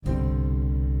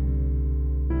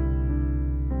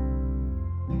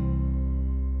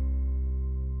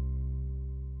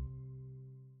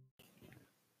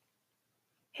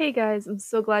Hey guys, I'm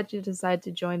so glad you decided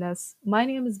to join us. My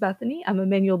name is Bethany. I'm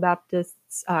Emmanuel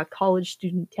Baptist's college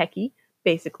student techie,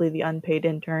 basically the unpaid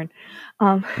intern.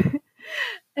 Um,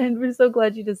 and we're so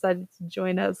glad you decided to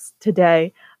join us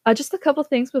today. Just a couple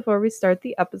things before we start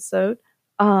the episode.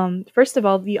 First of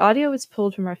all, the audio is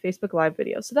pulled from our Facebook Live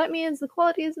video, so that means the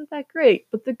quality isn't that great.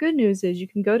 But the good news is you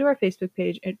can go to our Facebook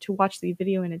page to watch the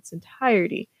video in its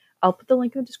entirety. I'll put the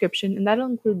link in the description, and that'll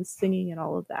include the singing and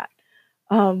all of that.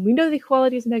 We know the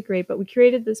quality isn't that great, but we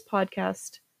created this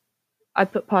podcast. I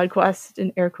put podcast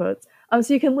in air quotes.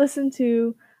 So you can listen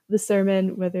to the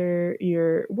sermon whether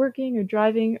you're working or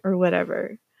driving or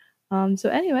whatever. So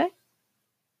anyway,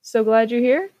 so glad you're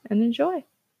here and enjoy.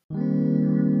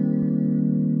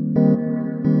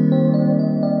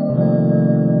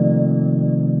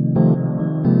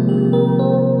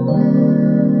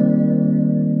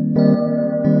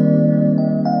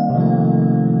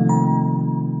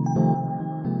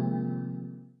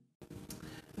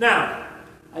 Now,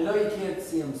 I know you can't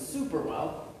see them super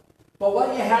well, but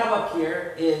what you have up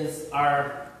here is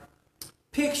our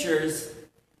pictures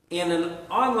in an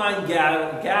online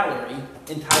gallery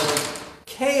entitled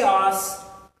Chaos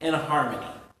and Harmony.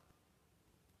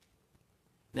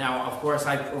 Now, of course,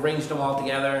 I arranged them all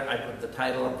together. I put the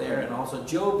title up there and also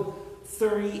Job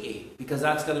 38, because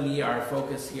that's going to be our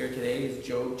focus here today, is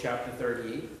Job chapter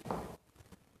 38.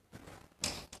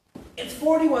 It's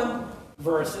 41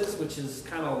 verses, which is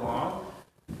kind of long,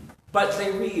 but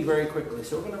they read very quickly.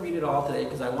 So we're going to read it all today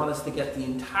because I want us to get the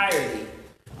entirety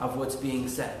of what's being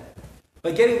said.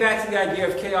 But getting back to the idea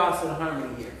of chaos and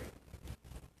harmony here.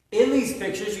 In these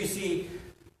pictures, you see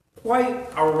quite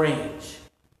a range.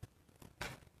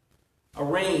 A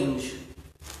range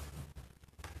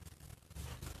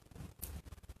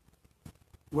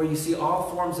where you see all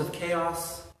forms of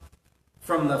chaos,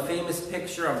 from the famous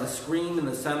picture of the scream in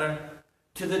the center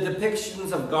to the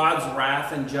depictions of God's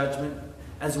wrath and judgment,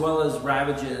 as well as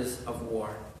ravages of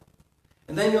war.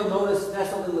 And then you'll notice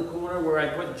nestled in the corner where I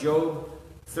put Job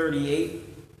 38,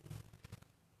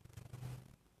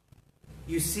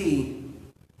 you see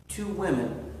two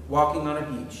women walking on a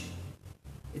beach.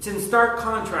 It's in stark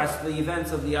contrast to the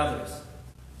events of the others.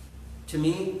 To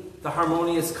me, the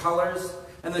harmonious colors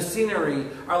and the scenery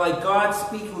are like God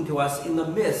speaking to us in the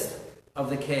midst of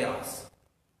the chaos.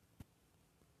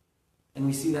 And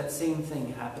we see that same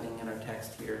thing happening in our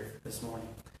text here this morning.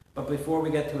 But before we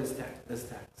get to this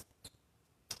text.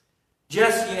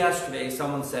 Just yesterday,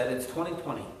 someone said, it's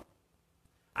 2020.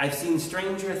 I've seen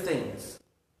stranger things.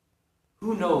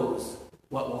 Who knows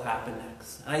what will happen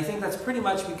next? And I think that's pretty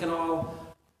much we can all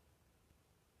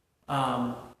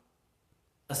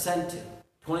assent to.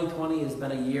 2020 has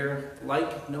been a year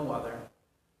like no other.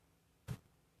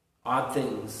 Odd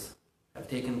things have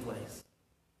taken place.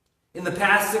 In the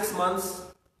past 6 months,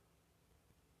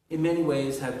 in many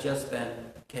ways, have just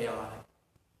been chaotic.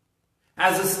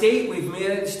 As a state, we've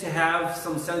managed to have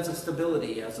some sense of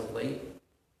stability as of late.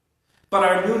 But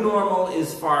our new normal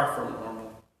is far from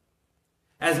normal.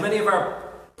 As many of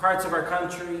our parts of our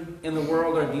country and the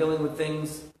world are dealing with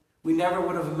things we never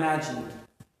would have imagined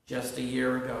just a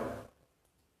year ago.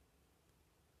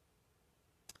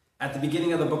 At the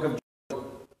beginning of the book of Job,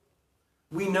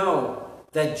 we know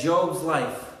that Job's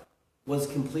life was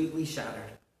completely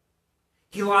shattered.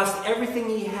 He lost everything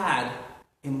he had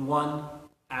in one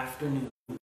afternoon.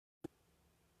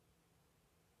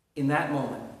 In that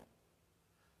moment,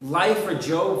 life for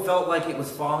Job felt like it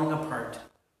was falling apart.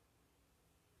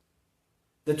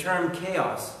 The term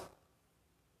chaos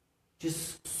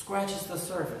just scratches the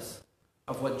surface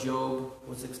of what Job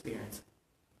was experiencing.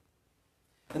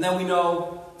 And then we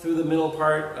know through the middle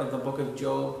part of the book of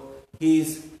Job,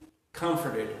 he's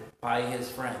comforted by his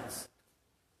friends.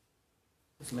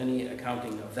 There's many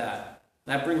accounting of that.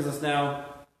 That brings us now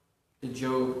to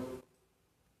Job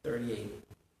 38.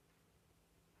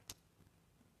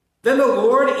 Then the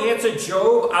Lord answered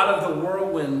Job out of the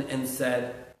whirlwind and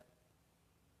said,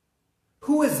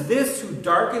 "Who is this who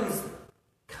darkens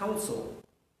counsel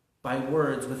by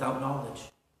words without knowledge?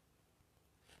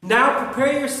 Now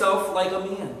prepare yourself like a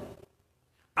man.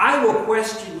 I will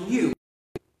question you,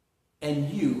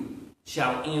 and you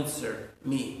shall answer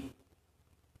me.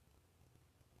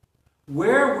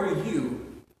 Where were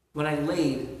you when I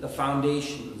laid the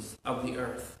foundations of the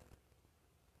earth?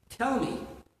 Tell me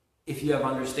if you have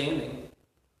understanding.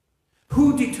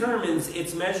 Who determines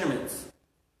its measurements?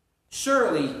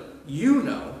 Surely you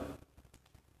know.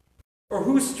 Or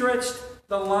who stretched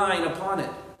the line upon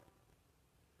it?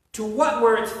 To what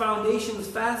were its foundations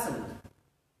fastened?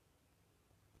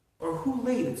 Or who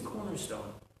laid its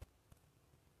cornerstone?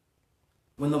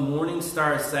 When the morning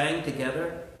stars sang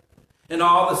together, and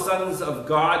all the sons of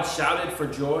God shouted for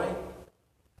joy?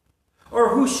 Or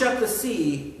who shut the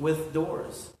sea with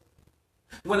doors,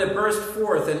 when it burst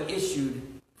forth and issued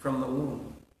from the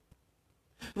womb?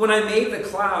 When I made the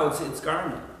clouds its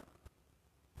garment,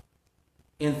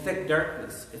 in thick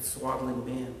darkness its swaddling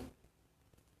band.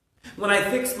 When I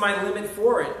fixed my limit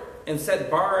for it and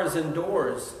set bars and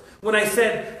doors. When I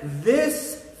said,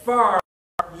 this far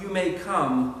you may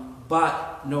come,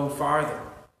 but no farther.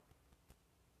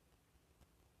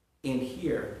 And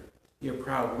here your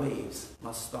proud waves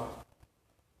must stop.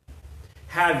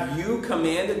 Have you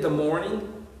commanded the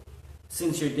morning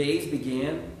since your days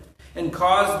began, and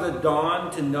caused the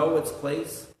dawn to know its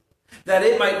place, that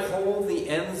it might hold the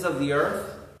ends of the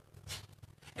earth,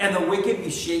 and the wicked be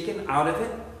shaken out of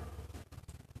it?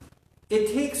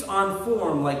 It takes on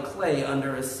form like clay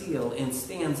under a seal, and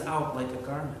stands out like a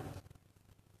garment.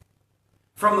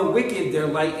 From the wicked their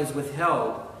light is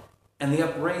withheld, and the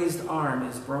upraised arm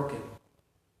is broken.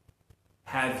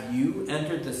 Have you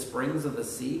entered the springs of the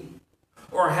sea?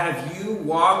 Or have you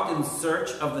walked in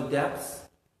search of the depths?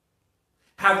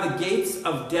 Have the gates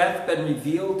of death been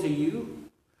revealed to you?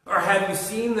 Or have you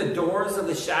seen the doors of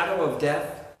the shadow of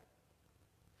death?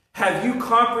 Have you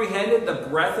comprehended the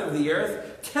breadth of the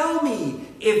earth? Tell me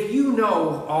if you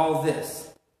know all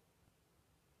this.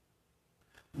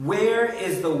 Where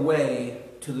is the way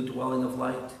to the dwelling of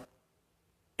light?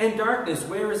 And darkness,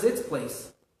 where is its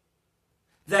place?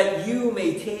 That you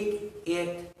may take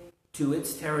it to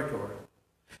its territory,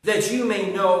 that you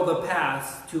may know the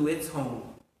path to its home.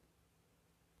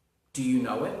 Do you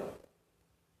know it?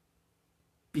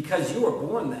 Because you were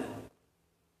born then,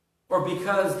 or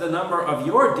because the number of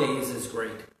your days is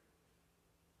great?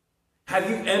 Have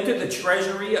you entered the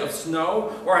treasury of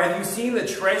snow, or have you seen the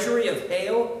treasury of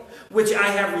hail, which I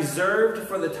have reserved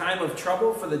for the time of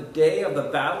trouble, for the day of the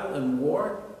battle and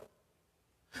war?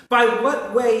 By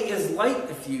what way is light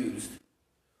diffused,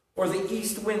 or the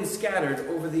east wind scattered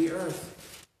over the earth?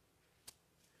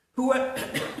 Who has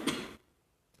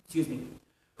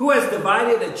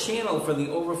divided a channel for the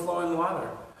overflowing water,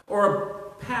 or a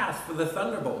path for the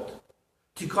thunderbolt,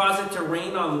 to cause it to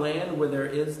rain on land where there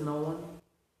is no one,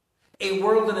 a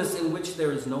wilderness in which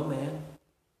there is no man,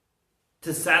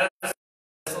 to satisfy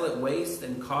desolate waste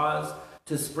and cause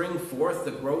to spring forth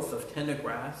the growth of tender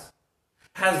grass?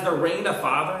 Has the rain a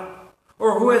father,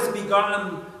 or who has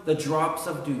begotten the drops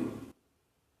of dew,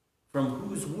 from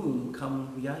whose womb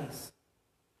come the ice?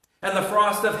 And the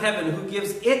frost of heaven, who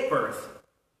gives it birth?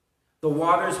 The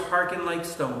waters hearken like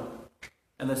stone,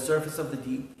 and the surface of the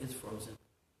deep is frozen.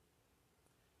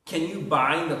 Can you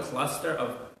bind the cluster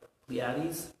of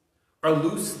Pleiades, or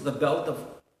loose the belt of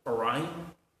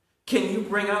Orion? Can you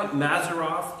bring out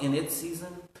Mazzaroth in its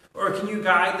season, or can you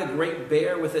guide the great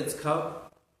bear with its cub?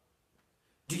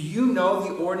 Do you know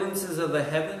the ordinances of the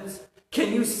heavens?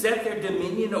 Can you set their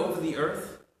dominion over the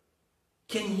earth?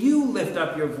 Can you lift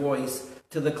up your voice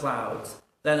to the clouds,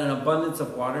 that an abundance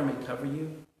of water may cover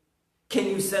you? Can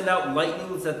you send out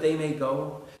lightnings that they may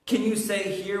go? Can you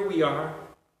say, here we are?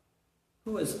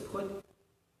 Who has put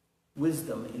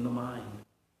wisdom in the mind?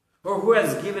 Or who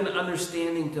has given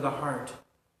understanding to the heart?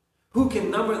 Who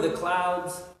can number the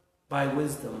clouds by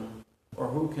wisdom? Or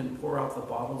who can pour out the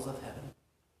bottles of heaven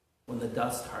when the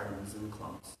dust hardens in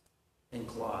clumps and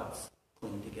clods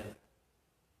cling together?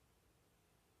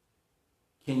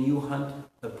 Can you hunt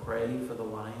the prey for the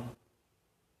lion,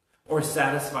 or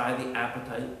satisfy the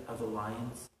appetite of the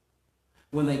lions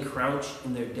when they crouch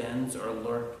in their dens or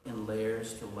lurk in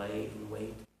lairs to lay in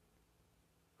wait?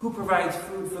 Who provides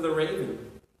food for the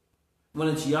raven when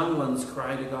its young ones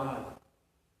cry to God,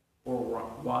 or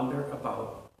wander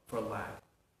about for lack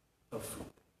of food?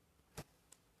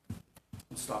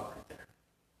 We'll stop right there.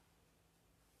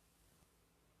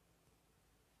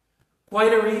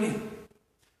 Quite a reading.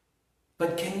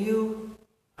 But can you,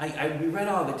 we read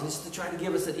all of it just to try to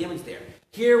give us an image there.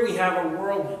 Here we have a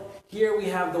whirlwind. Here we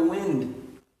have the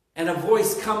wind. And a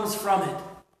voice comes from it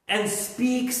and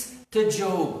speaks to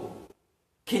Job.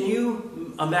 Can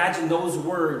you imagine those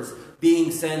words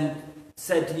being said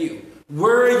to you?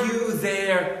 Were you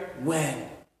there when?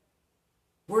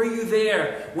 Were you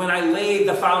there when I laid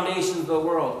the foundations of the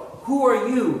world? Who are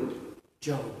you,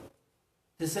 Job,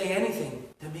 to say anything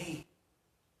to me?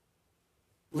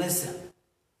 Listen.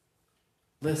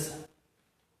 Listen.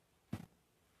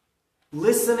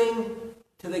 Listening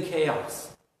to the chaos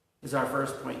is our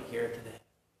first point here today.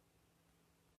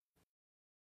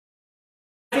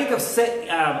 I think of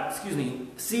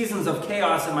seasons of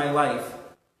chaos in my life.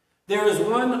 There is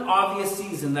one obvious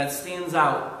season that stands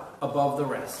out above the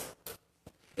rest.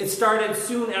 It started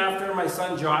soon after my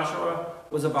son Joshua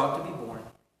was about to be born.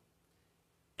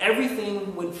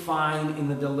 Everything went fine in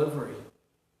the delivery.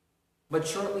 But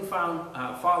shortly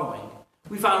following,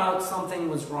 we found out something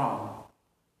was wrong.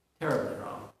 Terribly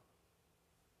wrong.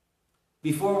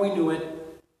 Before we knew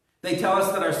it, they tell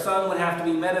us that our son would have to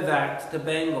be medevaced to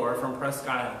Bangor from Presque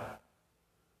Isle.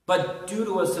 But due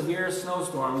to a severe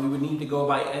snowstorm, we would need to go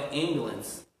by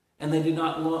ambulance, and they did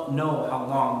not know how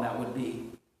long that would be.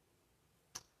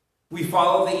 We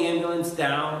followed the ambulance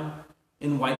down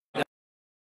in White.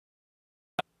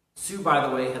 Sue, by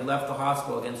the way, had left the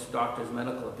hospital against the doctor's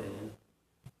medical opinion,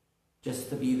 just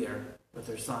to be there with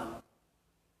her son.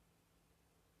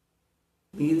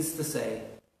 Needless to say,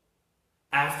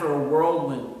 after a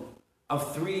whirlwind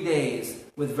of 3 days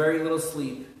with very little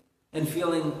sleep and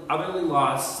feeling utterly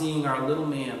lost seeing our little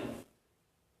man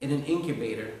in an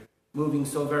incubator moving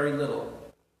so very little,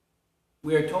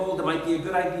 we are told it might be a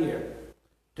good idea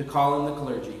to call in the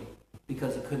clergy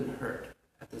because it couldn't hurt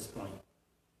at this point.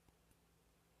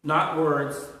 Not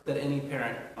words that any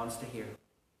parent wants to hear.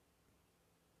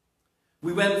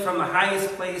 We went from the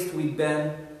highest place we'd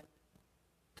been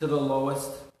to the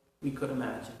lowest we could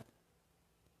imagine.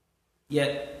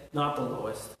 Yet, not the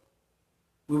lowest.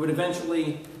 We would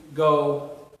eventually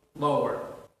go lower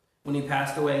when he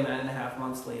passed away 9.5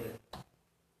 months later,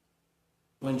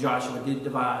 when Joshua did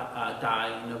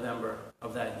die in November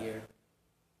of that year.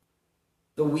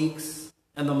 The weeks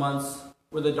and the months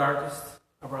were the darkest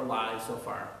of our lives so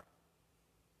far.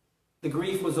 The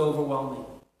grief was overwhelming,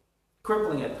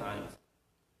 crippling at times.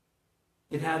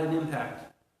 It had an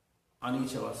impact on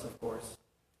each of us, of course.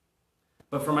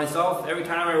 But for myself, every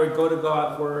time I would go to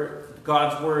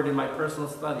God's Word in my personal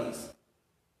studies,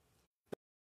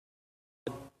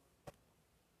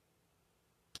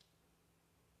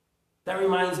 that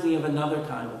reminds me of another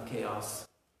time of chaos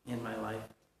in my life.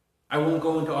 I won't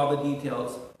go into all the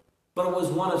details, but it was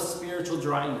one of spiritual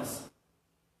dryness.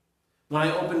 When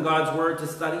I opened God's Word to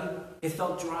study, it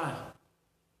felt dry.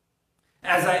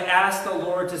 As I asked the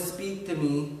Lord to speak to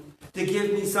me, to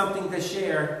give me something to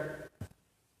share,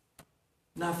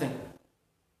 nothing.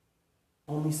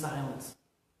 Only silence.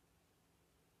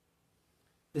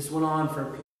 This went on for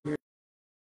a period.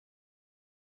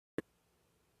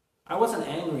 I wasn't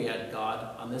angry at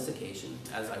God on this occasion,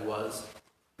 as I was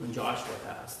when Joshua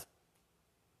passed.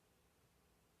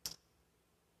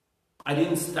 I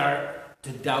didn't start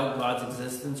to doubt God's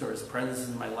existence or his presence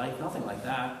in my life, nothing like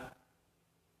that.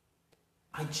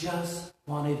 I just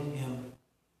wanted him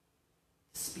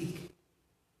to speak,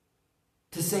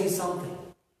 to say something,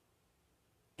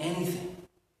 anything.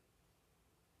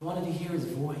 I wanted to hear his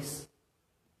voice.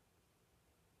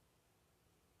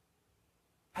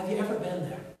 Have you ever been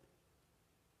there?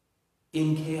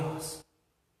 In chaos,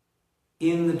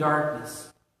 in the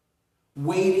darkness,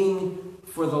 waiting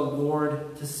for the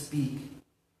Lord to speak,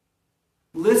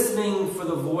 listening for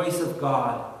the voice of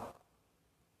God,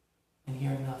 and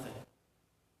hearing nothing.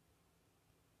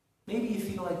 Maybe you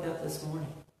feel like that this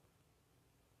morning.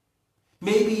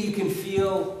 Maybe you can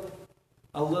feel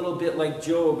a little bit like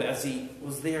Job as he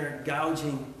was there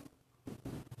gouging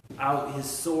out his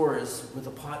sores with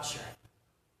a potsherd.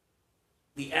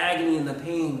 The agony and the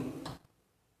pain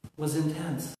was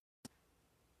intense.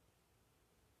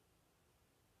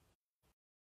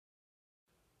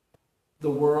 The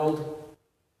world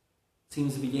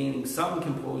seems to be gaining some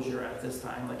composure at this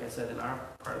time, like I said, in our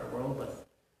part of the world, but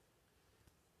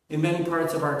in many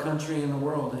parts of our country and the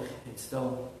world, it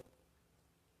still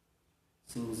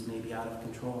seems maybe out of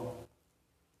control.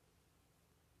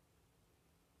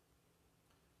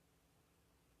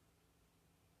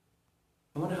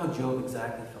 I wonder how Job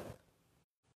exactly felt.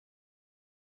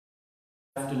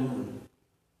 Afternoon,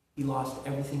 he lost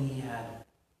everything he had.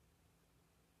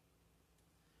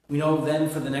 We know then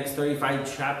for the next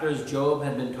 35 chapters, Job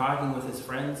had been talking with his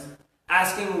friends,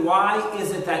 asking why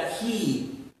is it that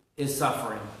he is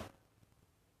suffering.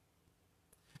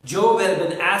 Job had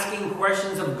been asking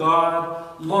questions of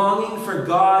God, longing for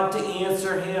God to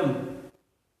answer him.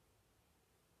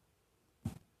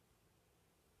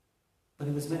 But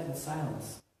he was met with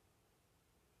silence.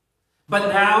 But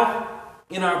now,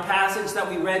 in our passage that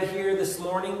we read here this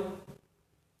morning,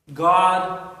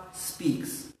 God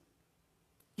speaks.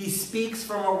 He speaks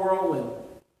from a whirlwind,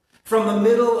 from the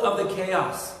middle of the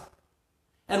chaos.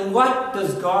 And what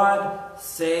does God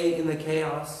say in the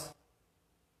chaos?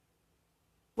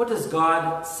 What does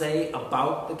God say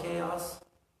about the chaos?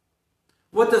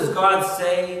 What does God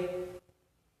say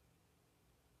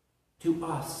to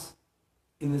us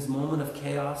in this moment of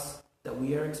chaos that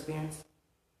we are experiencing?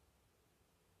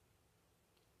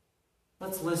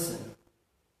 Let's listen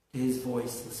to his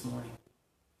voice this morning.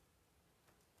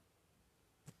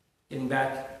 Getting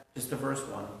back just to verse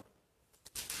 1.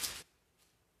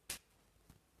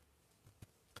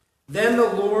 Then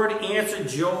the Lord answered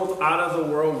Job out of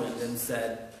the whirlwind and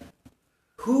said,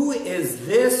 "Who is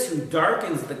this who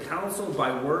darkens the counsel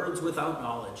by words without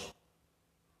knowledge?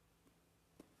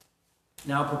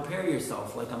 Now prepare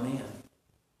yourself like a man.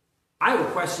 I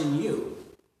will question you,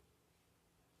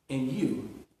 and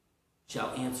you shall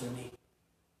answer me."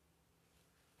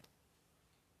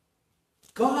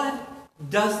 God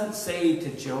doesn't say to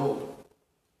Job,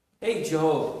 "Hey,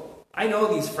 Job, I know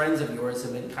these friends of yours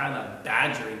have been kind of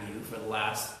badgering you for the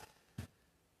last,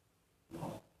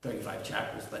 35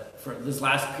 chapters, but for this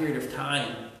last period of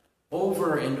time,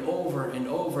 over and over and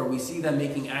over, we see them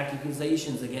making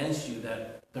accusations against you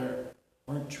that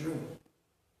weren't true.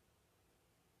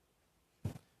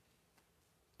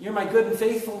 You're my good and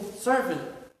faithful servant,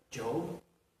 Job.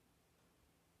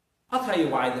 I'll tell you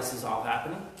why this is all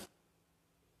happening."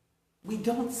 We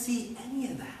don't see any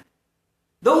of that.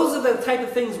 Those are the type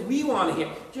of things we want to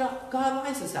hear. God, why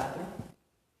is this happening?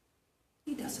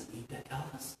 He doesn't need to tell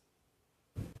us.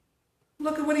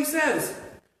 Look at what he says.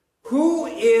 "Who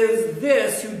is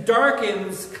this who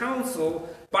darkens counsel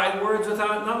by words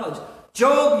without knowledge?"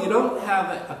 Job, you don't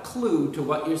have a clue to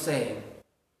what you're saying.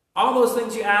 All those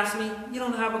things you asked me, you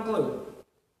don't have a clue.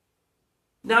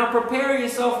 Now prepare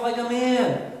yourself like a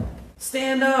man.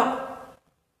 Stand up.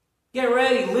 Get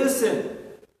ready. Listen.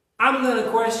 I'm going to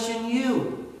question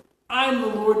you. I'm the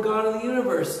Lord God of the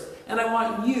universe, and I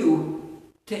want you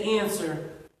to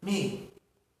answer me.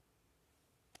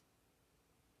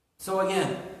 So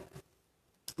again,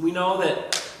 we know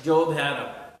that Job had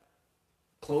a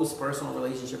close personal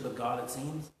relationship with God, it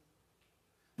seems.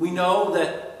 We know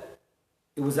that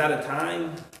it was at a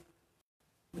time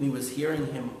when he was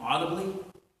hearing him audibly.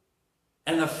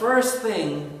 And the first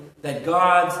thing that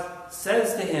God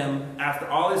says to him after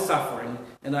all his suffering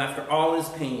and after all his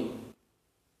pain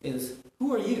is,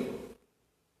 "Who are you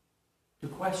to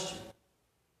question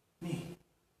me?"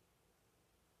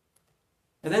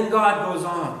 And then God goes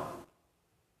on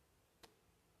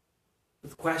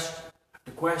with question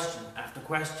after question after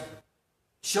question,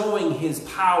 showing his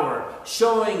power,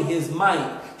 showing his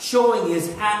might, showing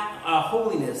his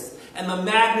holiness and the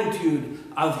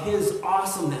magnitude of his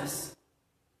awesomeness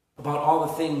about all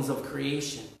the things of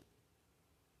creation.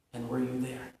 And were you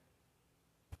there?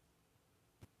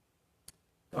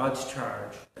 God's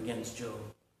charge against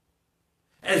Job.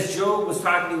 As Job was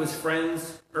talking to his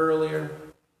friends earlier,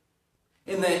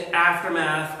 in the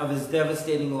aftermath of his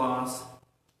devastating loss,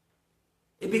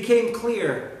 it became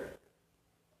clear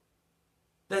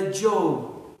that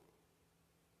Job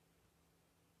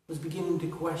was beginning to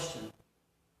question.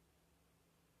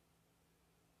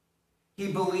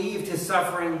 He believed his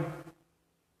suffering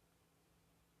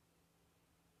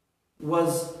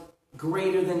was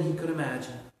greater than he could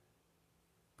imagine,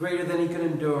 greater than he could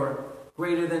endure,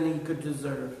 greater than he could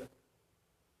deserve.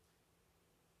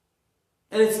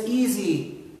 And it's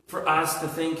easy for us to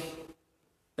think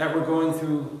that when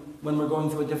we're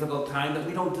going through a difficult time, that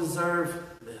we don't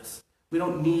deserve this. We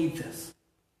don't need this.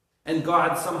 And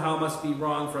God somehow must be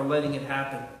wrong for letting it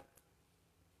happen.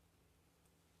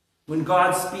 When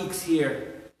God speaks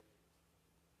here,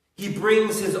 he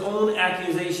brings his own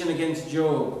accusation against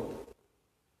Job.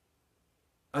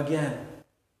 Again,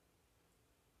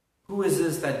 who is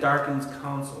this that darkens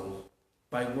counsel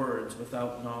by words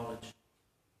without knowledge?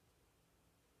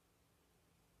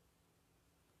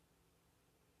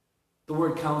 The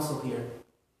word counsel here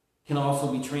can also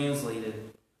be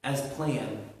translated as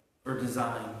plan or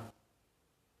design.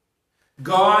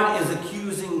 God is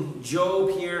accusing Job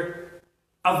here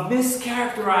of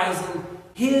mischaracterizing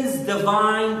his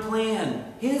divine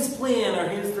plan. His plan or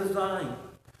his design.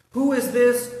 Who is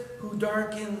this who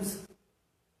darkens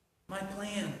my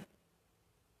plan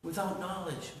without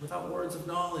knowledge, without words of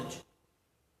knowledge?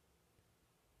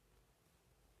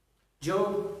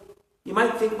 Job, you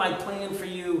might think my plan for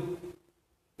you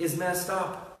is messed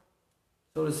up,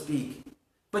 so to speak.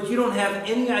 But you don't have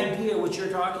any idea what you're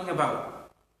talking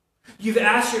about. You've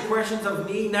asked your questions of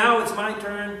me. Now it's my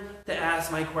turn to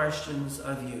ask my questions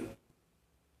of you.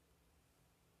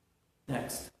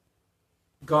 Next,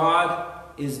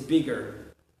 God is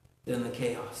bigger than the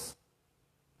chaos.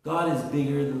 God is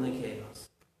bigger than the chaos.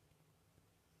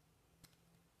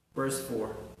 Verse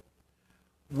 4.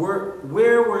 Where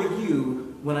were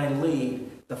you when I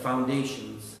laid the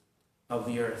foundations of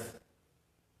the earth?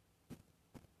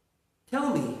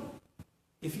 Tell me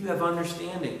if you have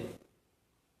understanding.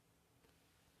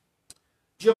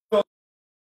 Job,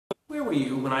 where were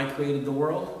you when I created the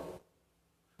world?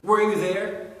 Were you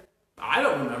there? I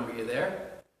don't remember you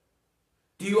there.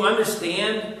 Do you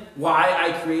understand why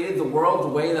I created the world the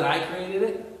way that I created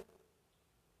it?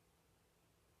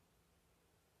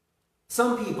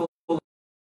 Some people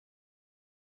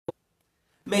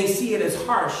may see it as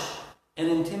harsh and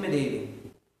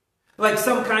intimidating. Like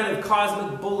some kind of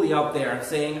cosmic bully out there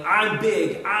saying, I'm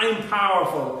big, I'm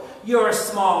powerful, you're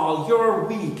small, you're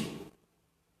weak.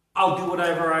 I'll do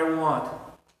whatever I want.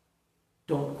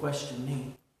 Don't question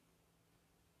me.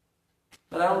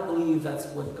 But I don't believe that's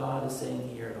what God is saying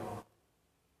here at all.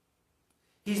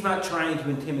 He's not trying to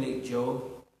intimidate Job.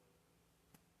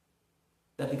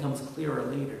 That becomes clearer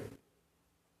later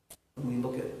when we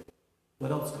look at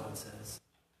what else God says.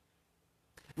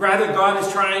 Rather, God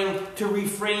is trying to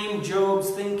reframe Job's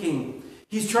thinking.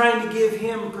 He's trying to give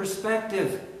him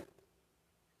perspective.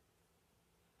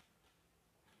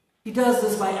 He does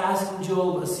this by asking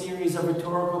Job a series of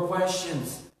rhetorical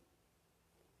questions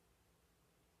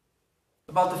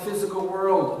about the physical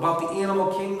world, about the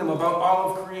animal kingdom, about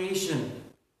all of creation.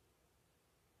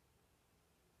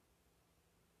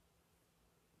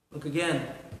 Look again,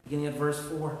 beginning at verse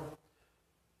 4.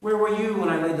 Where were you when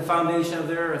I laid the foundation of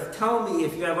the earth? Tell me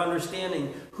if you have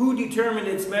understanding. Who determined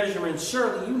its measurements?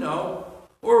 Surely you know.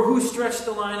 Or who stretched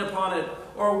the line upon it?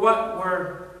 Or what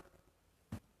were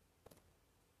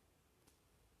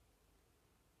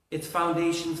its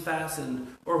foundations fastened?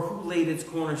 Or who laid its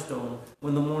cornerstone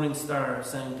when the morning stars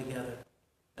sang together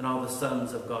and all the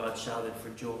sons of God shouted for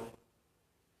joy?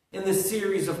 In this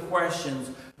series of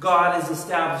questions, God is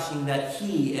establishing that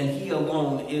He and He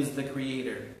alone is the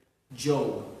Creator.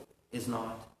 Job is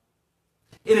not.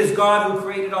 It is God who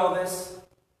created all this.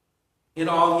 In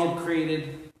all He had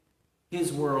created,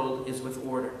 His world is with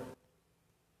order.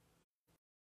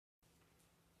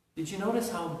 Did you notice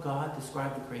how God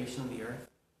described the creation of the earth?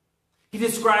 He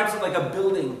describes it like a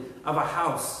building of a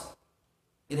house.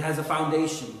 It has a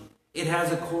foundation. It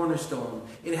has a cornerstone.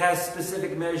 It has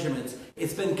specific measurements.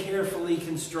 It's been carefully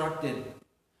constructed.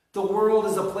 The world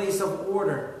is a place of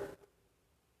order.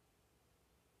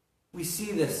 We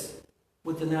see this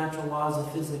with the natural laws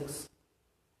of physics.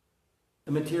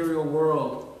 The material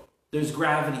world, there's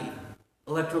gravity,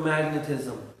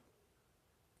 electromagnetism,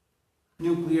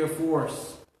 nuclear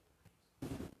force,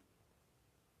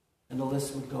 and the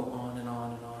list would go on and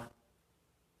on and on.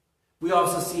 We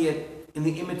also see it in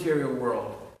the immaterial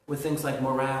world with things like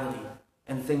morality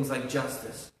and things like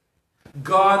justice.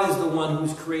 God is the one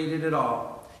who's created it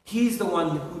all. He's the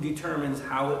one who determines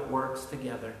how it works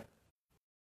together.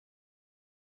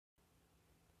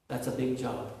 That's a big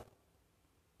job.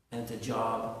 And it's a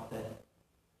job that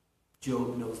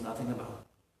Job knows nothing about.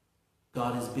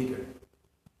 God is bigger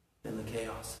than the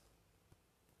chaos.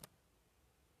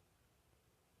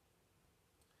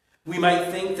 We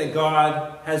might think that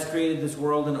God has created this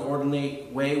world in an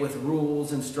ordained way with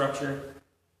rules and structure,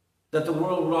 that the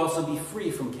world would also be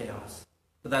free from chaos.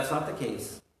 But that's not the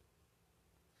case.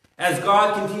 As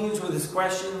God continues with his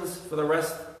questions for the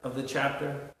rest of the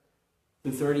chapter,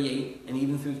 through 38 and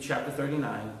even through chapter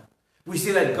 39, we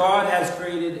see that God has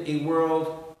created a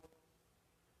world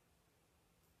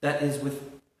that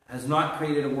has not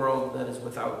created a world that is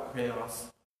without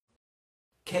chaos.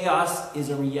 Chaos is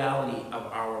a reality of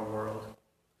our world.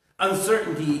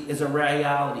 Uncertainty is a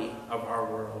reality of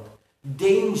our world.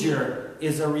 Danger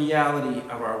is a reality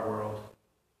of our world.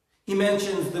 He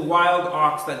mentions the wild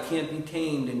ox that can't be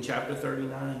tamed in chapter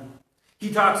 39.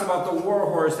 He talks about the war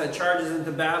horse that charges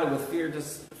into battle with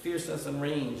fierceness and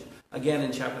range, again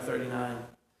in chapter 39.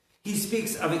 He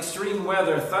speaks of extreme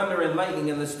weather, thunder and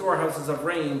lightning, and the storehouses of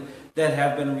rain that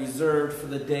have been reserved for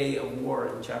the day of war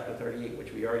in chapter 38,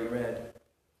 which we already read.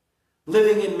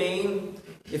 Living in Maine,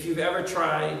 if you've ever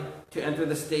tried to enter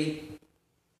the state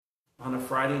on a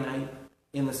Friday night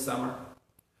in the summer,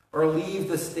 or leave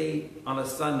the state on a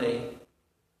Sunday,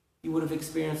 you would have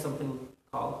experienced something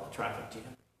called a traffic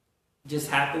jam. It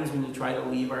just happens when you try to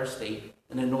leave our state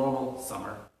in a normal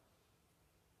summer.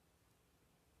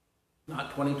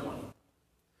 Not 2020.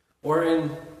 Or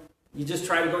you just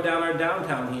try to go down our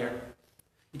downtown here.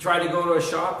 You try to go to a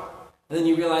shop, and then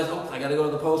you realize, oh, I got to go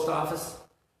to the post office.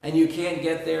 And you can't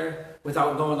get there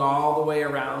without going all the way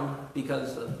around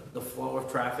because of the flow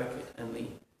of traffic and the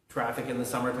traffic in the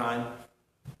summertime.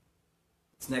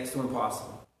 It's next to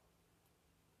impossible.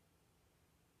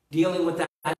 Dealing with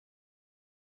that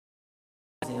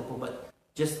example, but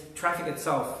just traffic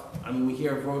itself, I mean, we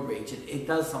hear of road rage. It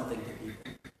does something to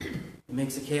people. It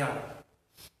makes it chaotic.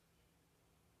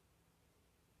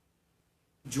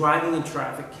 Driving in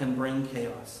traffic can bring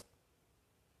chaos.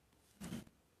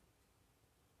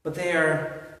 But they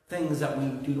are things that we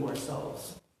do to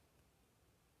ourselves.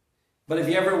 But have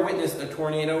you ever witnessed a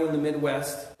tornado in the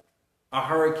Midwest, a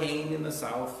hurricane in the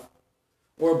South,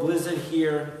 or a blizzard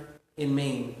here in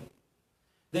Maine?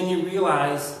 Then you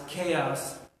realize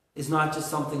chaos is not just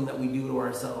something that we do to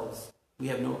ourselves. We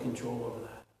have no control over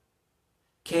that.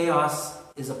 Chaos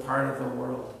is a part of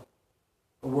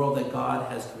the world that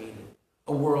God has created,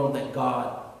 a world that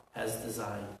God has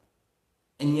designed.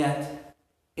 And yet,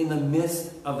 in the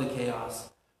midst of the chaos,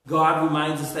 God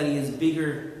reminds us that he is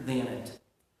bigger than it.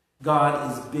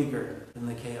 God is bigger than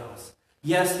the chaos.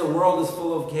 Yes, the world is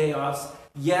full of chaos.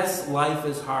 Yes, life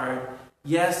is hard.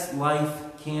 Yes, life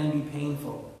can be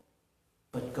painful.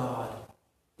 But God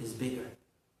is bigger.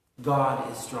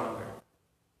 God is stronger.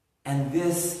 And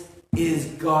this is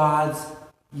God's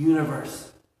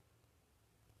universe.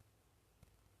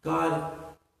 God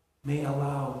may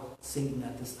allow Satan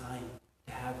at this time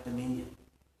to have dominion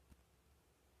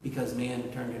because man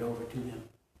turned it over to him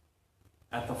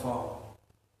at the fall.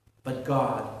 But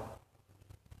God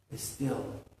is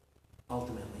still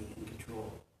ultimately in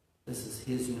control. This is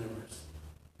his universe.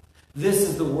 This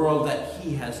is the world that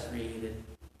he has created.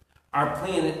 Our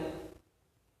planet,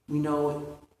 we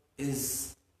know,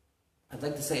 is, I'd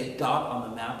like to say, a dot on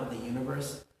the map of the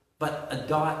universe, but a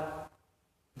dot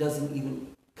doesn't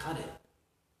even cut it.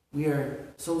 We are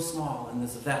so small in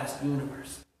this vast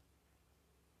universe.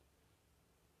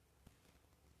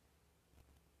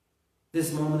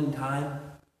 This moment in time,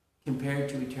 compared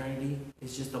to eternity,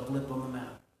 is just a blip on the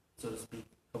map, so to speak.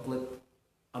 A blip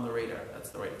on the radar. That's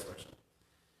the right expression.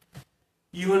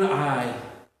 You and I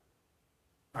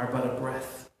are but a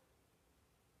breath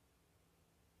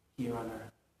here on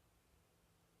earth.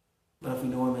 But if we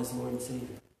know him as Lord and Savior,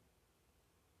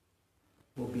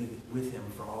 we'll be with him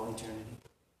for all eternity.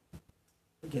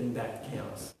 We're getting back to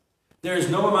chaos. There is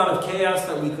no amount of chaos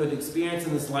that we could experience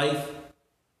in this life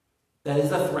that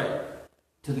is a threat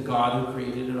to the God who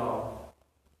created it all.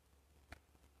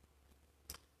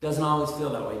 Doesn't always feel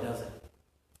that way, does it?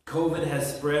 COVID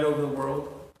has spread over the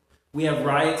world. We have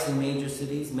riots in major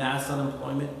cities, mass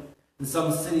unemployment, and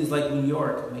some cities like New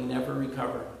York may never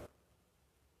recover.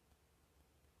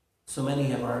 So many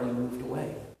have already moved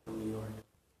away from New York.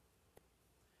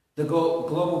 The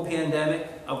global pandemic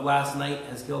of last night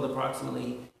has killed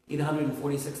approximately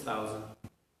 846,000.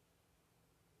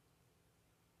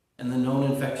 And the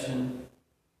known infection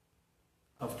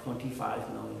of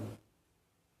 25 million.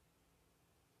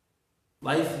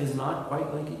 Life is not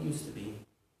quite like it used to be.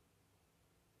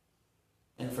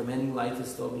 And for many, life is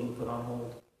still being put on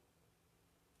hold.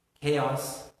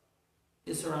 Chaos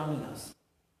is surrounding us.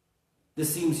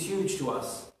 This seems huge to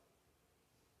us,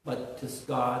 but to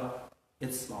God,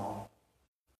 it's small.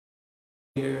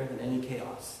 Bigger than any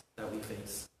chaos that we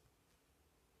face.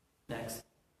 Next,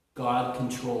 God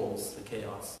controls the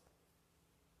chaos.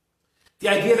 The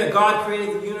idea that God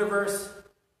created the universe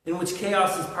in which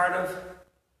chaos is part of,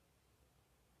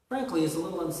 frankly, is a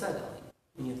little unsettling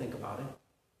when you think about it.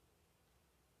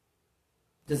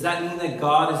 Does that mean that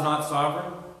God is not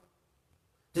sovereign?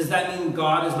 Does that mean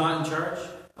God is not in charge?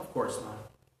 Of course not.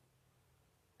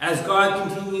 As God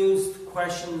continues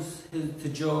questions to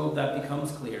Job, that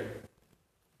becomes clear.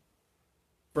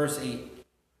 Verse 8.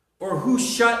 Or who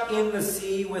shut in the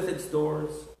sea with its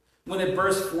doors, when it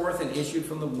burst forth and issued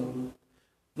from the womb?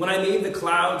 When I made the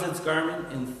clouds its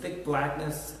garment, and thick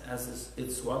blackness as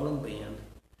its swaddling band?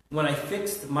 When I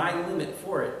fixed my limit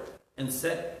for it, and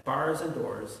set bars and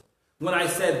doors? When I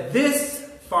said, this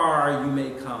far you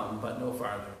may come, but no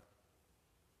farther.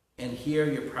 And here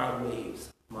your proud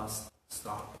waves must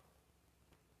stop.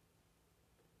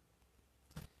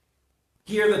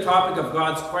 Here the topic of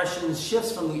God's questions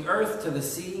shifts from the earth to the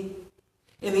sea.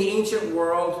 In the ancient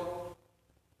world,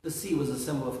 the sea was a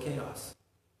symbol of chaos.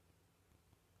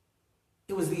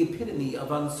 It was the epitome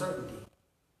of uncertainty.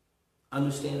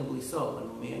 Understandably so, when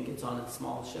a man gets on its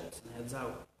small ships and heads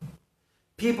out.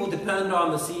 People depend on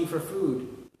the sea for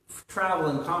food, travel,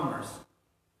 and commerce.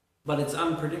 But it's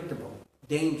unpredictable,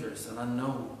 dangerous, and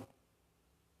unknown.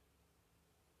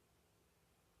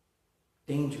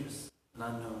 Dangerous and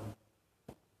unknown.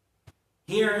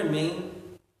 Here in Maine,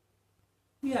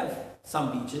 we have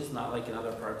some beaches, not like in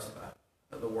other parts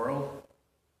of the world.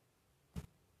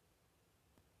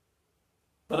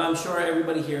 But I'm sure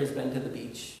everybody here has been to the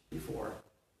beach before.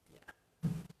 Yeah.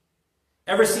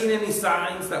 Ever seen any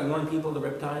signs that warn people of the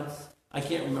riptides? I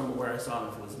can't remember where I saw them,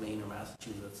 if it was Maine or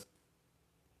Massachusetts.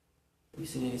 Have you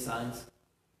seen any signs?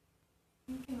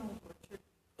 Old Orchard.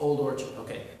 Old Orchard,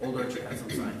 okay. Old Orchard has some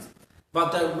signs.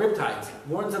 But the riptides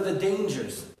warns of the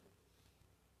dangers.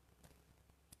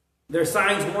 There are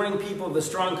signs warning people of the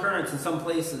strong currents in some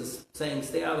places, saying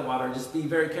stay out of the water, just be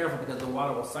very careful because the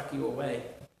water will suck you away.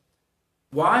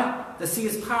 Why? The sea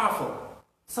is powerful.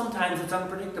 Sometimes it's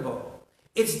unpredictable.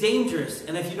 It's dangerous,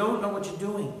 and if you don't know what you're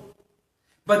doing.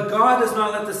 But God does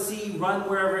not let the sea run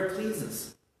wherever it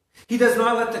pleases. He does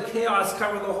not let the chaos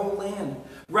cover the whole land.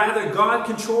 Rather, God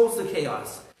controls the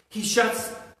chaos. He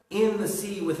shuts in the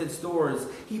sea with its doors.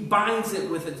 He binds it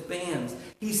with its bands.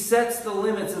 He sets the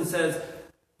limits and says,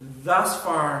 thus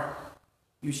far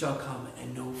you shall come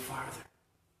and no farther.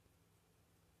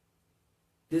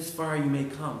 This far you may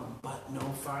come, but no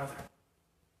farther.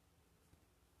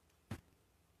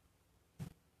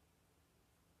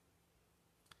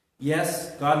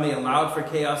 Yes, God may allow for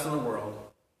chaos in the world,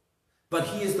 but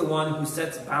he is the one who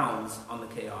sets bounds on the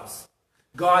chaos.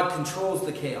 God controls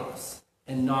the chaos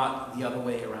and not the other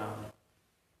way around.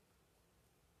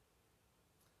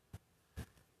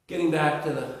 Getting back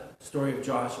to the story of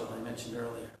Joshua I mentioned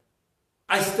earlier.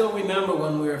 I still remember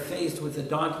when we were faced with the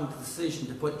daunting decision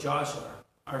to put Joshua,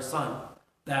 our son,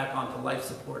 back onto life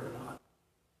support or not.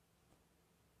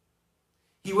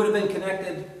 He would have been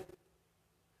connected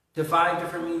to 5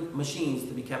 different machines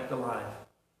to be kept alive.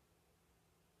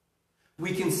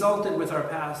 We consulted with our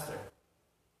pastor.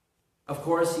 Of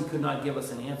course, he could not give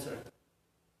us an answer,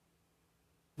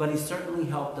 but he certainly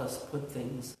helped us put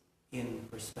things in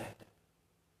perspective.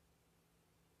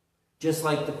 Just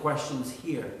like the questions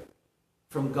here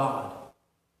from God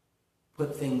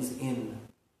put things in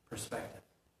perspective.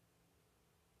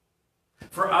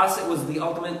 For us, it was the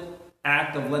ultimate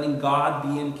act of letting God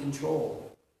be in control.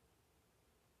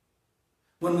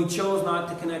 When we chose not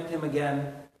to connect him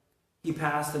again, he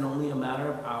passed in only a matter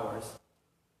of hours.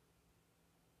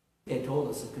 They had told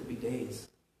us it could be days.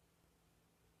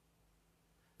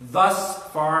 Thus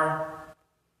far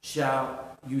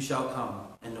you shall come,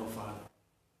 and no farther.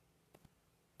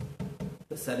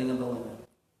 The setting of the limit.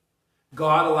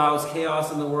 God allows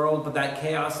chaos in the world, but that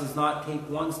chaos does not take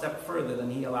one step further than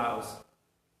he allows.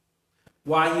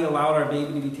 Why he allowed our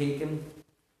baby to be taken,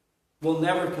 we'll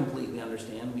never completely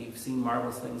understand. We've seen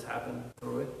marvelous things happen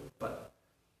through it, but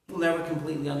we'll never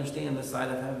completely understand this side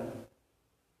of heaven.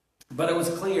 But it was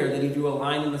clear that he drew a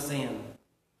line in the sand.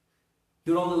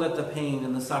 He would only let the pain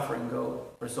and the suffering go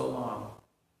for so long.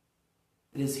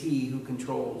 It is he who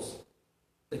controls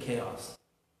the chaos,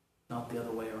 not the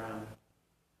other way around.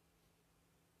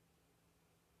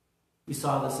 We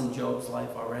saw this in Job's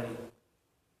life already.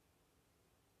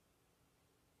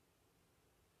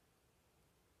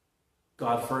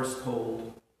 God first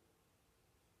told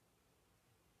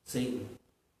Satan,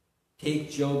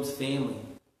 take Job's family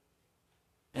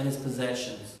and his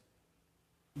possessions,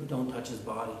 but don't touch his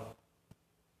body.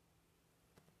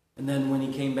 And then when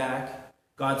he came back,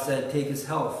 God said, take his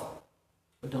health,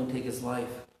 but don't take his life.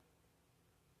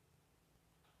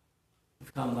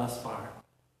 We've come thus far,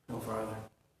 no farther.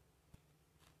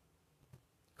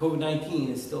 COVID-19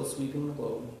 is still sweeping the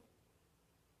globe.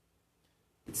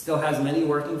 It still has many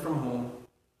working from home.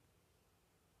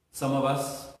 Some of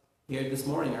us here this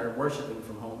morning are worshiping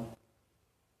from home.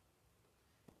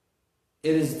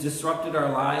 It has disrupted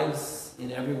our lives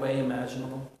in every way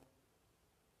imaginable,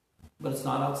 but it's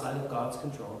not outside of God's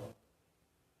control.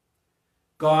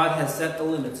 God has set the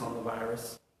limits on the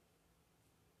virus.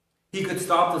 He could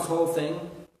stop this whole thing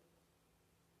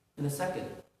in a second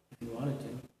if he wanted to.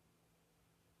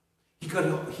 He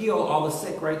could heal all the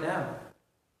sick right now.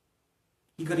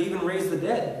 He could even raise the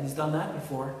dead. He's done that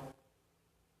before.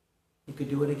 He could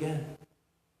do it again.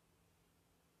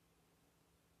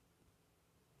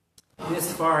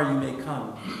 This far you may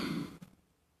come,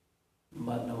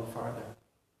 but no farther.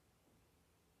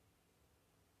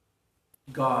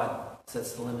 God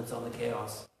sets the limits on the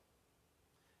chaos.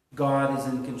 God is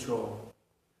in control.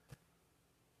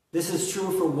 This is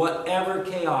true for whatever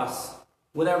chaos,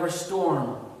 whatever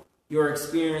storm you're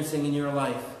experiencing in your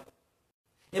life.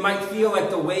 It might feel like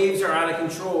the waves are out of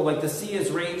control, like the sea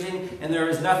is raging and there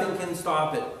is nothing can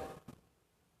stop it.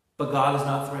 But God is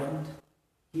not threatened.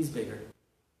 He's bigger.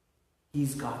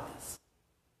 He's got this.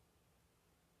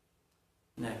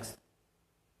 Next.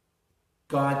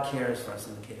 God cares for us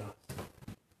in the chaos.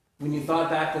 When you thought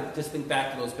back to, just think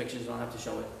back to those pictures, you don't have to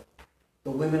show it.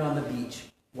 The women on the beach,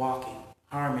 walking,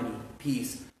 harmony,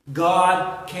 peace.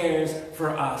 God cares for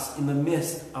us in the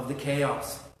midst of the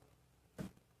chaos.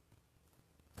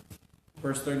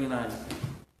 Verse 39.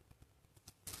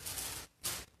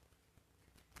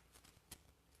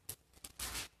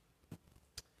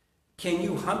 Can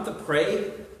you hunt the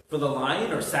prey for the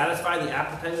lion or satisfy the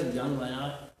appetite of the young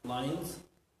lions?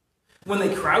 When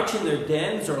they crouch in their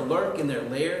dens or lurk in their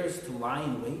lairs to lie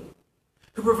in wait?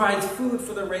 Who provides food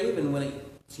for the raven when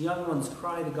its young ones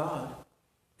cry to God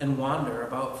and wander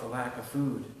about for lack of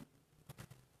food?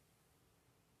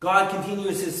 God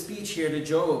continues his speech here to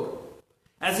Job.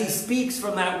 As he speaks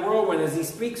from that whirlwind, as he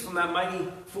speaks from that mighty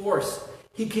force,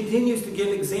 he continues to give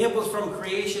examples from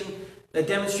creation that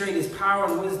demonstrate his power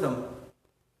and wisdom.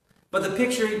 But the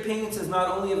picture he paints is not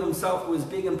only of himself who is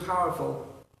big and powerful,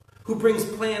 who brings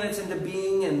planets into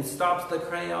being and stops the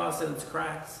chaos in its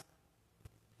cracks.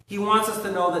 He wants us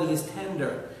to know that he is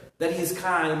tender, that he is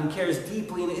kind, and cares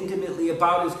deeply and intimately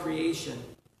about his creation.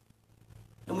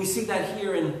 And we see that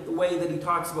here in the way that he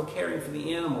talks about caring for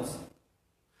the animals.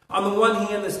 On the one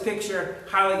hand, this picture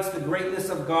highlights the greatness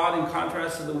of God in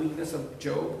contrast to the weakness of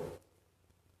Job.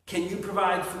 Can you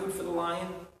provide food for the lion?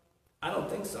 I don't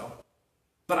think so.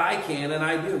 But I can, and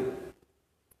I do.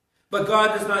 But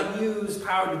God does not use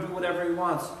power to do whatever he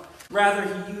wants. Rather,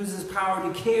 he uses power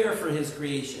to care for his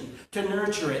creation, to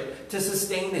nurture it, to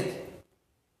sustain it.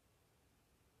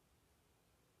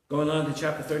 Going on to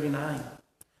chapter 39.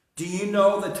 Do you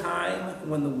know the time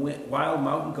when the wild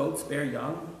mountain goats bear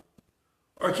young?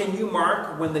 Or can you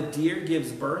mark when the deer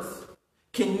gives birth?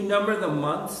 Can you number the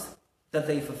months that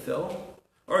they fulfill?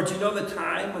 Or do you know the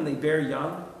time when they bear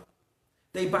young?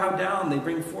 They bow down, they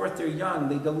bring forth their young,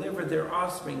 they deliver their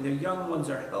offspring, their young ones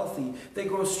are healthy, they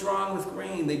grow strong with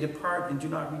grain, they depart and do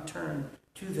not return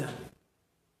to them.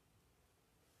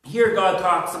 Here God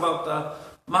talks about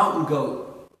the mountain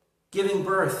goat giving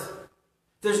birth.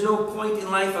 There's no point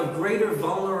in life of greater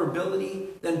vulnerability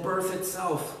than birth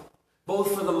itself,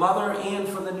 both for the mother and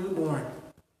for the newborn.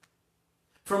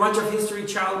 For much of history,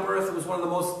 childbirth was one of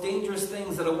the most dangerous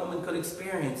things that a woman could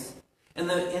experience, and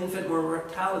the infant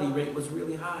mortality rate was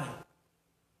really high.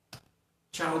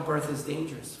 Childbirth is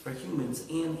dangerous for humans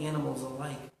and animals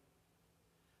alike.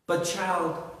 But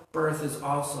childbirth is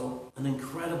also an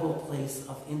incredible place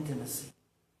of intimacy.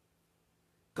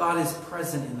 God is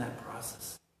present in that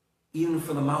process, even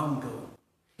for the mountain goat.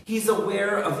 He's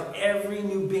aware of every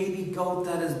new baby goat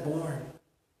that is born.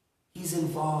 He's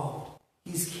involved.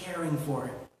 He's caring for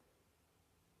it.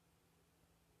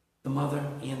 The mother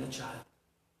and the child.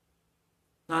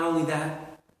 Not only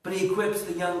that, but he equips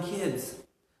the young kids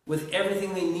with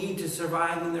everything they need to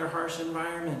survive in their harsh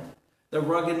environment, the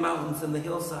rugged mountains and the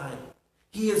hillside.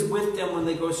 He is with them when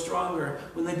they grow stronger,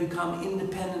 when they become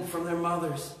independent from their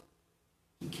mothers.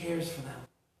 He cares for them.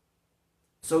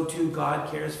 So too,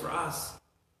 God cares for us.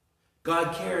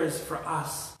 God cares for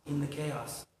us in the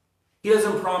chaos. He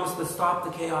doesn't promise to stop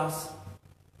the chaos.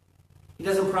 He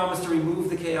doesn't promise to remove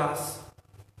the chaos.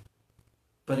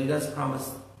 But he does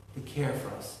promise to care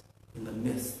for us in the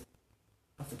midst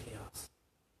of the chaos.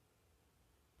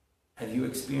 Have you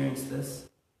experienced this?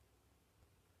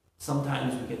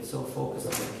 Sometimes we get so focused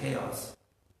on the chaos,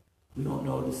 we don't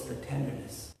notice the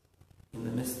tenderness in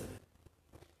the midst of it.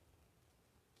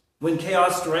 When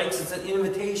chaos strikes, it's an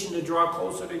invitation to draw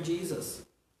closer to Jesus.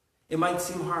 It might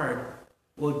seem hard,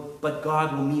 but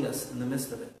God will meet us in the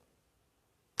midst of it.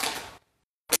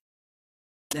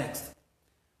 Next,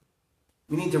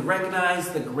 we need to recognize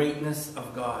the greatness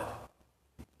of God.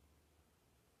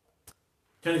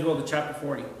 Turn to go to chapter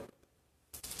 40.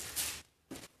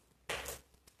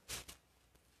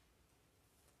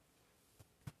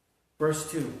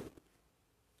 Verse 2.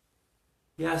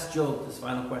 He asked Job this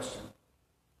final question.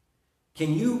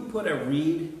 Can you put a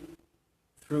reed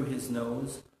through his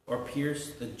nose or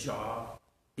pierce his jaw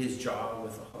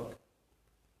with a hook?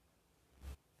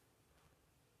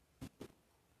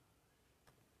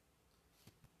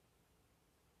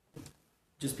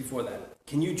 Just before that,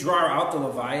 can you draw out the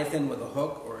Leviathan with a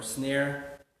hook or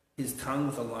snare his tongue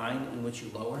with a line in which you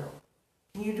lower?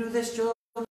 Can you do this, Job?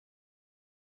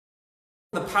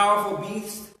 The powerful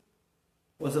beast,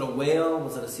 was it a whale?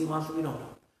 Was it a sea monster? We don't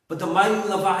know. But the mighty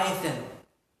Leviathan,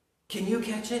 can you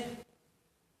catch it?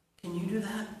 Can you do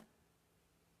that?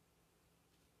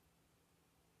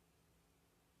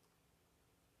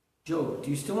 Job, do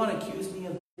you still want to accuse me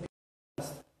of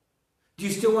this? Do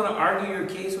you still want to argue your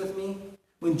case with me?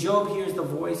 When Job hears the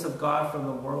voice of God from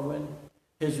the whirlwind,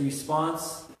 his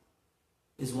response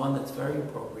is one that's very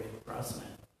appropriate for us men,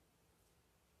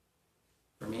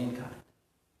 for mankind.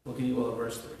 Look at you all at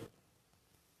verse 3.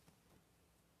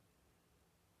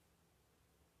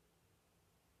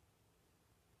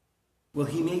 Will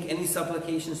he make any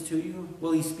supplications to you?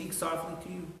 Will he speak softly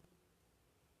to you?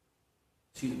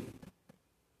 Excuse me.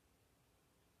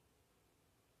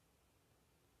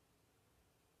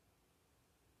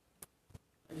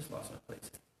 I just lost my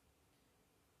place.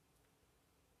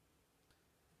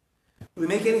 Will he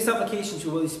make any supplication to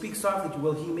you? Will he speak softly to you?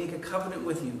 Will he make a covenant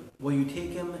with you? Will you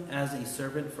take him as a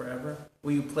servant forever?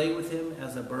 Will you play with him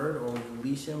as a bird, or will you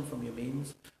release him from your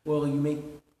maidens? Will your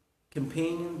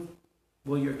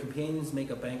companions make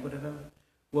a banquet of him?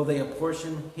 Will they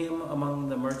apportion him among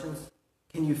the merchants?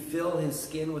 Can you fill his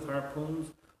skin with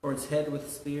harpoons, or his head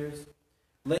with spears?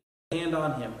 Lay your hand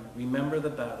on him. Remember the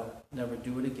battle. Never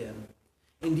do it again.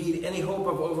 Indeed, any hope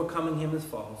of overcoming him is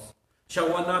false.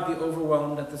 Shall one not be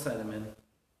overwhelmed at the sight of him?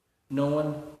 No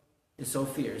one is so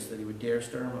fierce that he would dare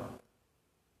stir him up.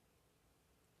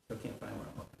 Still can't find what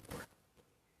I'm looking for.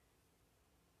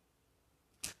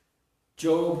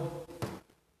 Job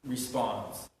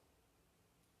responds.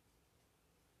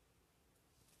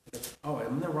 Oh,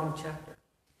 I'm in the wrong chapter.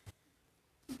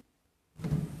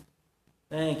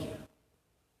 Thank you.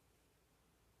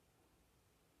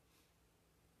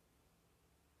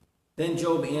 Then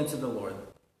Job answered the Lord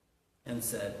and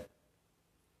said,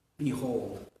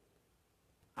 Behold,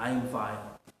 I am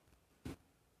vile.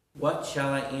 What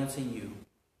shall I answer you?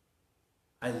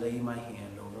 I lay my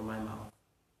hand over my mouth.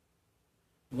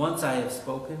 Once I have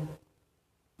spoken,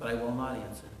 but I will not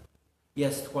answer.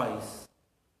 Yes, twice,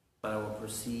 but I will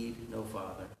proceed no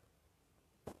farther.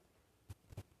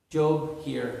 Job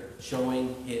here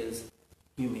showing his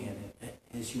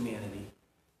humanity.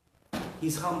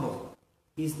 He's humble.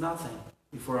 He's nothing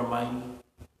before a mighty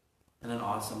and an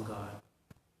awesome God.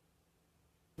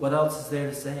 What else is there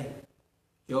to say?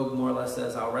 Job more or less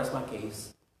says, I'll rest my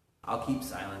case. I'll keep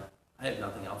silent. I have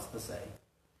nothing else to say.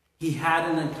 He had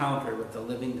an encounter with the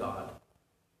living God.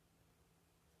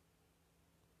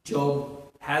 Job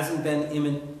hasn't been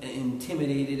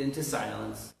intimidated into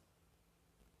silence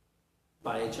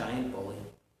by a giant bully.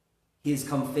 He has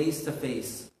come face to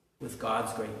face with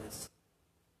God's greatness,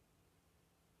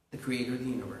 the creator of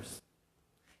the universe.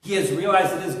 He has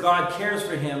realized that his God cares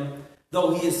for him,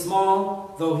 though he is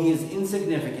small, though he is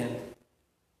insignificant,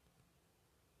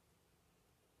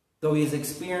 though he has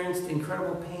experienced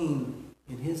incredible pain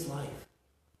in his life.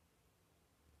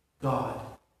 God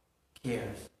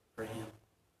cares for him.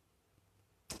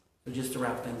 So just to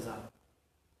wrap things up,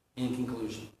 in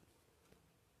conclusion.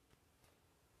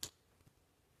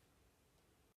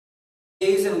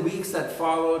 Days and weeks that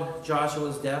followed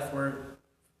Joshua's death were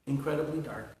incredibly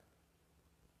dark.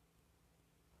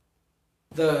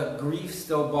 The grief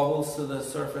still bubbles to the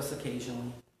surface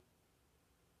occasionally.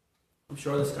 I'm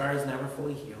sure the scar is never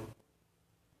fully healed.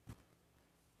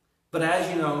 But as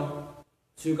you know,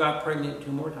 Sue got pregnant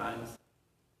 2 more times.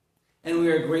 And we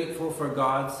are grateful for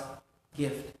God's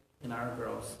gift in our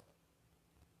girls.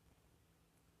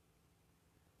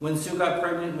 When Sue got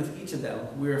pregnant with each of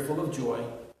them, we were full of joy,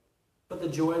 but the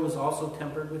joy was also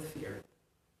tempered with fear.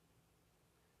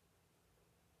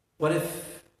 What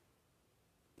if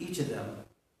each of them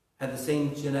had the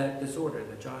same genetic disorder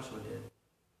that Joshua did?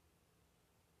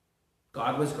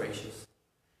 God was gracious.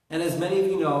 And as many of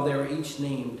you know, they were each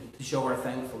named to show our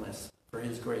thankfulness for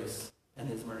his grace and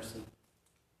his mercy.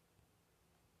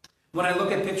 When I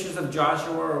look at pictures of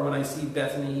Joshua or when I see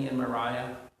Bethany and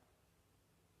Mariah,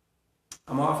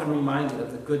 I'm often reminded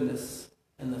of the goodness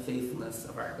and the faithfulness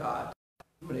of our God.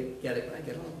 I'm going to get it when I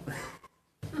get home.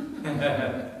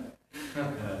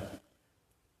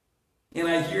 And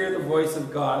I hear the voice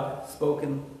of God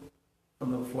spoken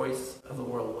from the voice of the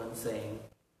whirlwind saying,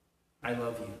 I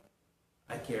love you.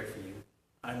 I care for you.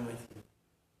 I'm with you.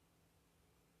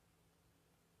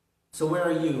 So where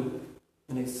are you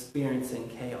in experiencing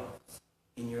chaos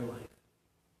in your life?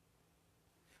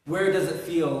 Where does it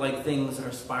feel like things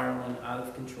are spiraling out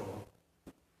of control?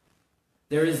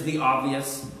 There is the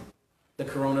obvious, the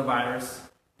coronavirus,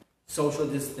 social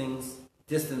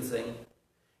distancing,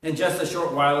 and just a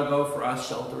short while ago for us,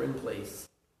 shelter in place.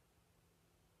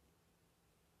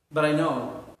 But I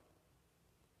know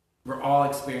we're all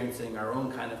experiencing our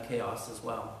own kind of chaos as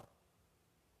well.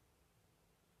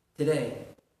 Today,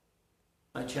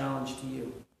 my challenge to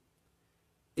you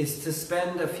is to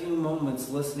spend a few moments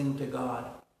listening to God.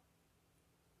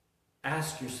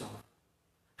 Ask yourself,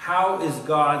 how is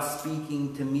God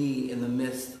speaking to me in the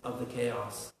midst of the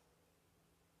chaos?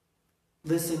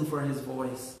 Listen for his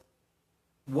voice.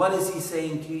 What is he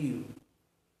saying to you?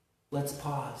 Let's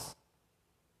pause.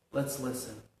 Let's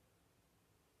listen.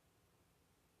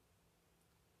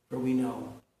 For we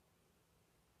know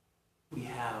we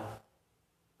have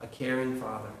a caring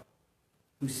Father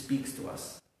who speaks to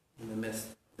us in the midst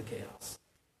of the chaos.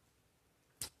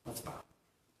 Let's bow.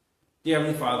 Dear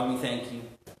Heavenly Father, we thank you.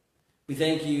 We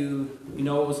thank you. We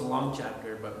know it was a long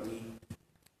chapter, but we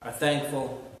are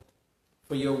thankful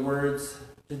for your words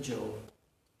to Job,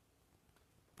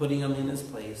 putting him in his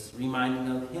place,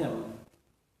 reminding of him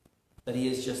that he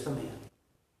is just a man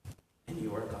and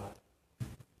you are God.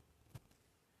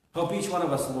 Help each one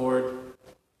of us, Lord,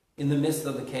 in the midst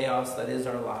of the chaos that is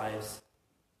our lives,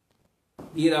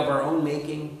 be it of our own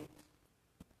making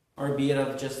or be it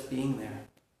of just being there.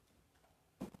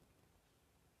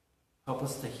 Help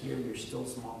us to hear your still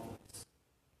small voice.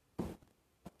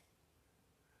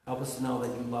 Help us to know that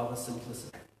you love us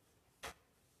simplicity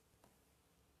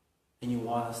and you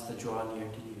want us to draw near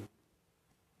to you.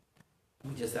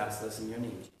 We just ask this in your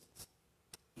name, Jesus.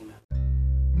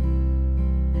 Amen.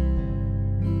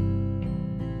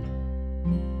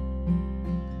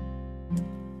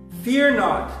 Fear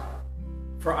not,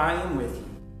 for I am with you.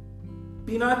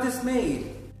 Be not dismayed,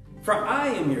 for I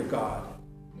am your God.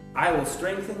 I will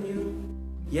strengthen you.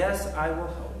 Yes, I will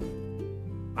help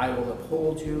you. I will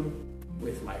uphold you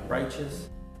with my righteous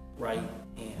right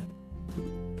hand.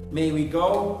 May we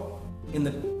go in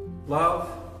the love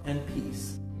and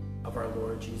peace of our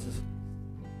Lord Jesus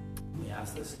Christ. We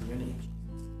ask this in your name,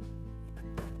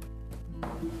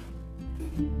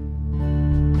 Jesus.